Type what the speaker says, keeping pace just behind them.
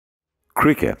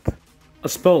Cricket, a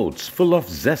sport full of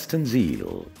zest and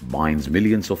zeal, binds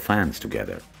millions of fans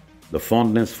together. The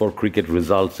fondness for cricket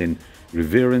results in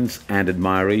reverence and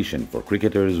admiration for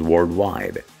cricketers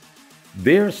worldwide.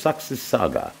 Their success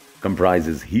saga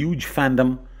comprises huge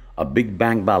fandom, a big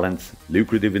bank balance,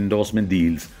 lucrative endorsement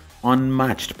deals,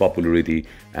 unmatched popularity,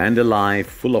 and a life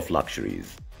full of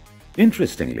luxuries.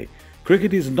 Interestingly,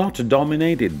 cricket is not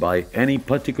dominated by any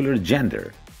particular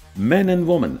gender. Men and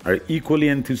women are equally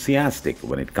enthusiastic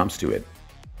when it comes to it.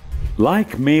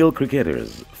 Like male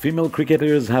cricketers, female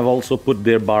cricketers have also put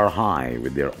their bar high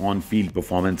with their on-field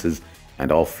performances and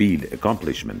off-field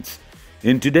accomplishments.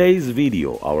 In today's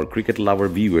video, our cricket lover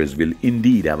viewers will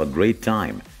indeed have a great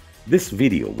time. This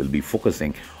video will be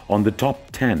focusing on the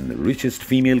top 10 richest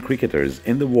female cricketers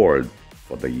in the world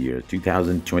for the year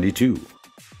 2022.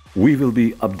 We will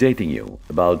be updating you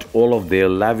about all of their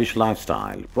lavish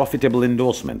lifestyle, profitable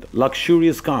endorsement,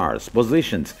 luxurious cars,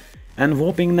 positions, and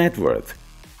whopping net worth.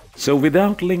 So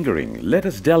without lingering, let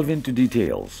us delve into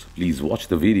details. Please watch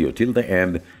the video till the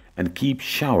end and keep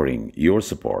showering your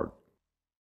support.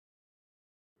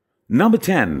 Number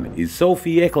 10 is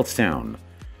Sophie Ecclestone.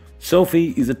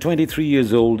 Sophie is a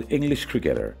 23-year-old English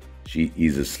cricketer. She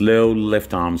is a slow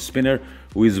left-arm spinner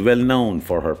who is well known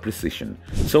for her precision.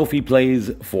 Sophie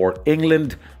plays for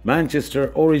England,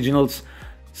 Manchester Originals,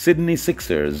 Sydney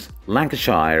Sixers,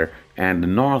 Lancashire,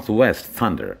 and North West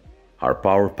Thunder. Her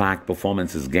power-packed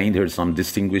performances gained her some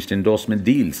distinguished endorsement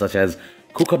deals such as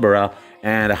Kookaburra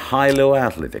and High-Low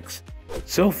Athletics.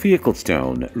 Sophie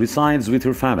Ecclestone resides with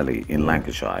her family in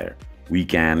Lancashire. We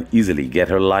can easily get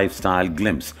her lifestyle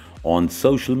glimpse on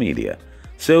social media.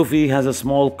 Sophie has a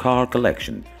small car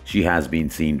collection. She has been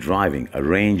seen driving a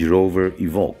Range Rover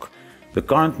Evoque. The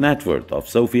current net worth of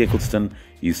Sophie Ecclestone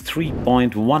is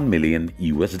 $3.1 million.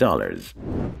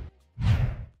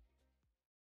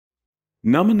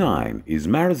 Number 9 is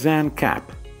Marizanne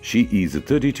Kapp. She is a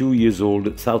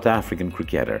 32-year-old South African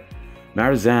cricketer.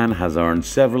 Marizanne has earned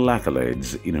several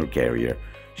accolades in her career.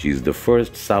 She is the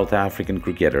first South African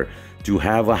cricketer to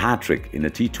have a hat-trick in a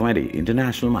T20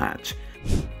 international match.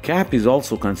 Kapp is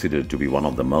also considered to be one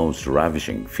of the most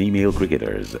ravishing female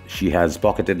cricketers. She has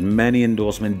pocketed many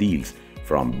endorsement deals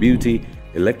from beauty,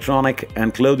 electronic,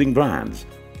 and clothing brands.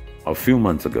 A few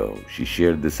months ago, she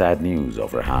shared the sad news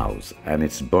of her house and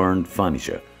its burned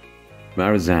furniture.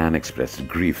 Marizanne expressed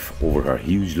grief over her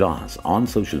huge loss on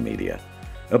social media.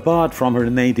 Apart from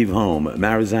her native home,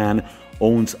 Marizanne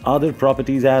owns other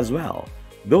properties as well.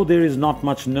 Though there is not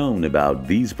much known about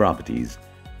these properties,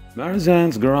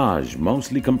 Marizanne's garage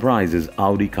mostly comprises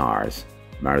Audi cars.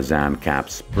 Marizanne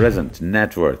Kapp's present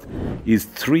net worth is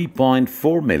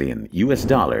 $3.4 million.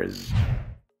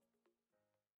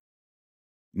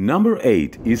 Number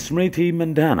 8 is Smriti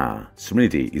Mandhana.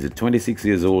 Smriti is a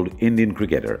 26-year-old Indian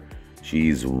cricketer. She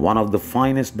is one of the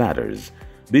finest batters.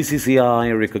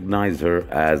 BCCI recognized her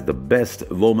as the best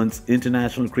women's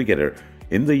international cricketer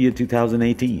in the year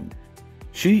 2018.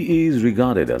 She is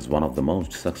regarded as one of the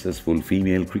most successful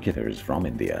female cricketers from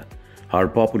India. Her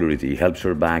popularity helps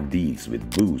her bag deals with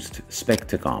Boost,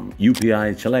 Spectacom,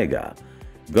 UPI Chalega,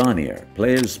 Garnier,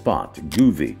 Players Spot,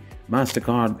 Goovy,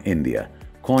 MasterCard India,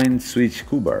 Coin Switch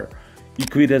Kubar,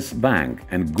 Equitas Bank,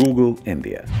 and Google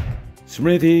India.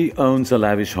 Smriti owns a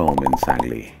lavish home in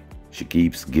Sangli. She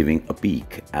keeps giving a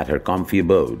peek at her comfy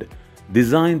abode,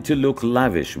 designed to look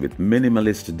lavish with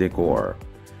minimalist decor.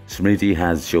 Smriti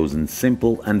has chosen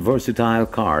simple and versatile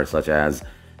cars such as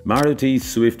Maruti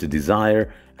Swift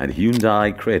Desire and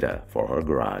Hyundai Creta for her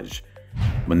garage.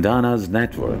 Mandhana's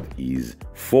net worth is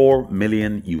 $4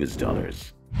 million.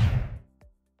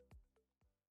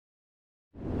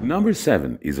 Number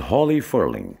 7 is Holly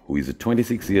Ferling, who is a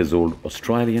 26-year-old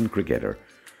Australian cricketer.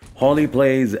 Holly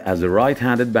plays as a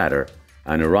right-handed batter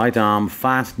and a right-arm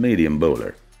fast-medium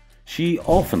bowler. She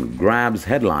often grabs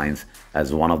headlines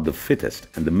as one of the fittest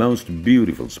and the most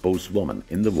beautiful sportswomen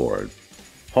in the world.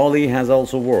 Holly has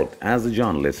also worked as a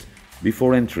journalist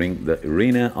before entering the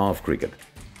arena of cricket.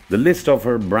 The list of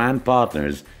her brand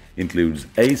partners includes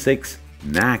Asics,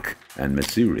 NAC, and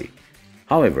Missouri.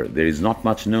 However, there is not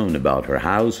much known about her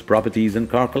house, properties, and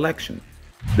car collection.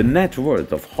 The net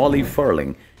worth of Holly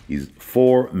Ferling is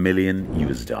 $4 million.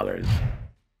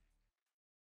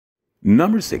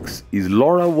 Number 6 is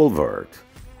Laura Wolvaardt,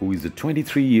 who is a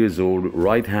 23-year-old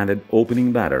right-handed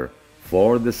opening batter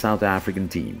for the South African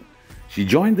team. She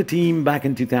joined the team back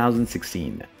in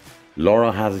 2016.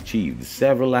 Laura has achieved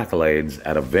several accolades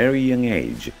at a very young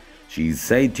age. She is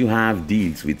said to have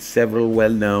deals with several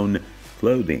well-known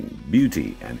clothing,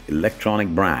 beauty, and electronic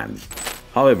brands.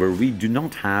 However, we do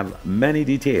not have many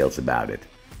details about it.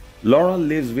 Laura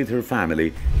lives with her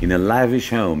family in a lavish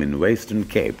home in Western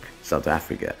Cape, South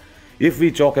Africa. If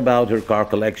we talk about her car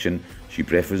collection, she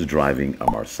prefers driving a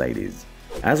Mercedes.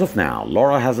 As of now,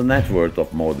 Laura has a net worth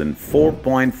of more than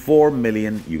 4.4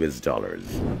 million US dollars.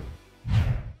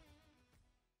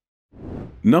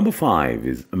 Number 5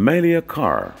 is Amelia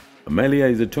Kerr. Amelia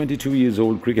is a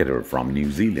 22-year-old cricketer from New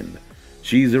Zealand.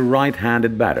 She is a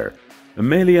right-handed batter.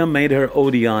 Amelia made her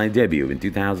ODI debut in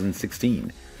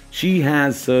 2016. She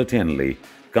has certainly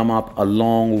come up a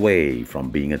long way from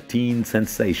being a teen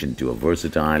sensation to a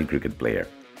versatile cricket player.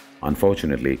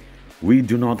 Unfortunately, we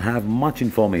do not have much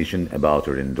information about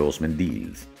her endorsement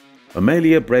deals.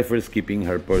 Amelia prefers keeping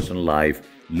her personal life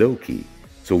low-key,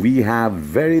 so we have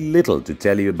very little to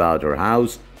tell you about her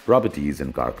house, properties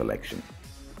and car collection.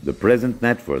 The present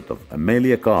net worth of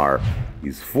Amelia Kerr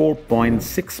is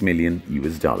 4.6 million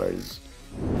US dollars.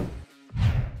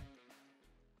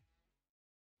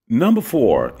 Number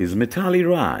 4 is Mithali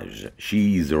Raj.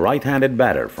 She is a right-handed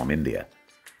batter from India.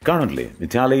 Currently,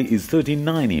 Mithali is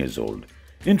 39 years old.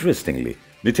 Interestingly,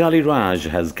 Mithali Raj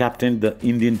has captained the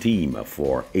Indian team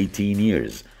for 18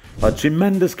 years. A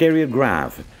tremendous career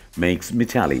graph makes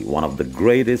Mithali one of the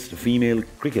greatest female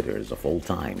cricketers of all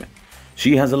time.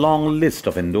 She has a long list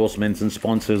of endorsements and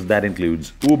sponsors that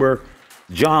includes Uber,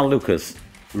 John Lucas,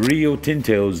 Rio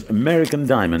Tinto's American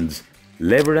Diamonds,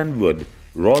 Lever & Wood,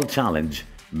 Royal Challenge,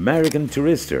 American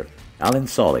Tourister, Alan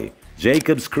Solly,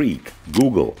 Jacobs Creek,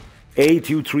 Google,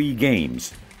 A23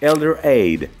 Games, Elder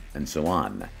Aid, and so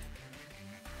on.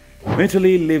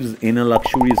 Mithali lives in a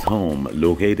luxurious home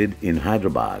located in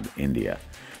Hyderabad, India.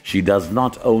 She does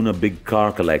not own a big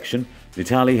car collection.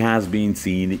 Mithali has been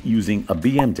seen using a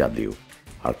BMW.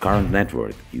 Her current net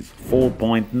worth is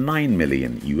 4.9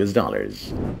 million US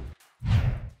dollars.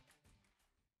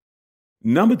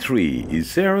 Number 3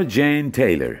 is Sarah Jane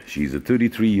Taylor. She is a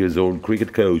 33-year-old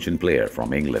cricket coach and player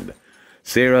from England.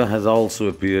 Sarah has also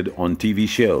appeared on TV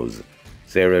shows.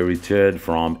 Sarah retired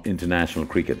from international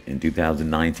cricket in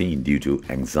 2019 due to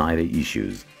anxiety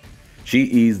issues.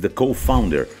 She is the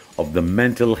co-founder of the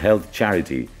mental health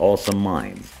charity Awesome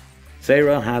Minds.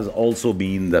 Sarah has also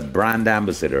been the brand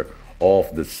ambassador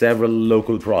of the several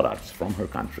local products from her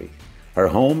country. Her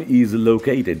home is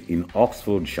located in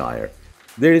Oxfordshire.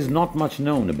 There is not much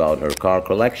known about her car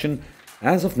collection.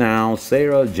 As of now,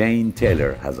 Sarah Jane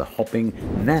Taylor has a whopping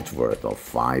net worth of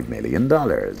 $5 million.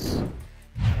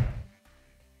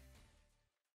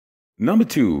 Number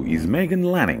 2 is Meghann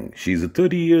Lanning. She is a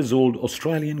 30-year-old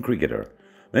Australian cricketer.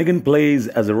 Meghann plays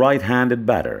as a right-handed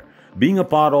batter. Being a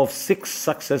part of 6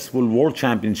 successful World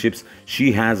Championships,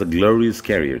 she has a glorious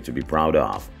career to be proud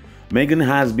of. Meghann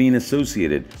has been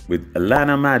associated with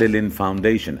Alana Madeline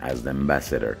Foundation as the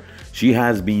ambassador. She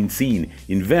has been seen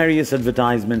in various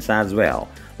advertisements as well.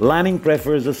 Lanning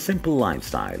prefers a simple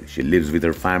lifestyle. She lives with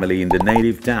her family in the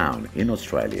native town in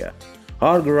Australia.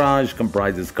 Her garage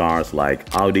comprises cars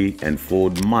like Audi and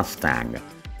Ford Mustang.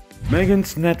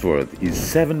 Meghann's net worth is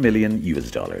 7 million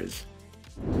US dollars.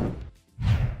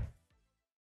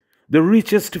 The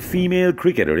richest female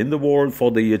cricketer in the world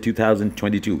for the year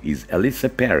 2022 is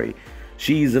Ellyse Perry.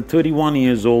 She is a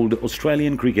 31-year-old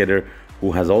Australian cricketer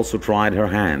who has also tried her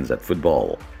hands at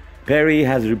football. Perry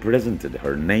has represented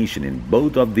her nation in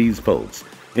both of these sports.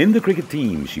 In the cricket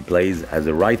team, she plays as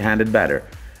a right-handed batter.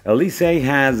 Ellyse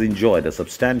has enjoyed a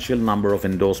substantial number of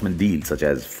endorsement deals such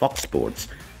as Fox Sports,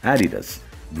 Adidas,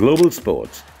 Global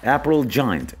Sports, Apparel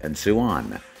Giant, and so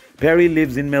on. Perry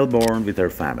lives in Melbourne with her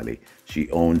family. She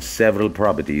owns several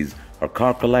properties. Her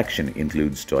car collection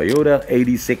includes Toyota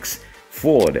 86,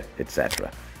 Ford,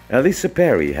 etc. Ellyse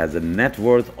Perry has a net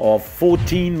worth of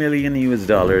 14 million US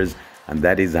dollars, and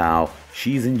that is how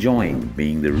she's enjoying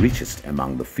being the richest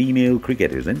among the female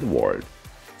cricketers in the world.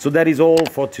 So that is all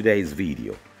for today's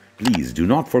video. Please do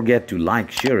not forget to like,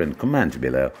 share and comment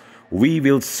below. We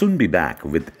will soon be back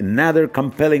with another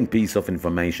compelling piece of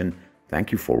information.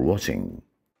 Thank you for watching.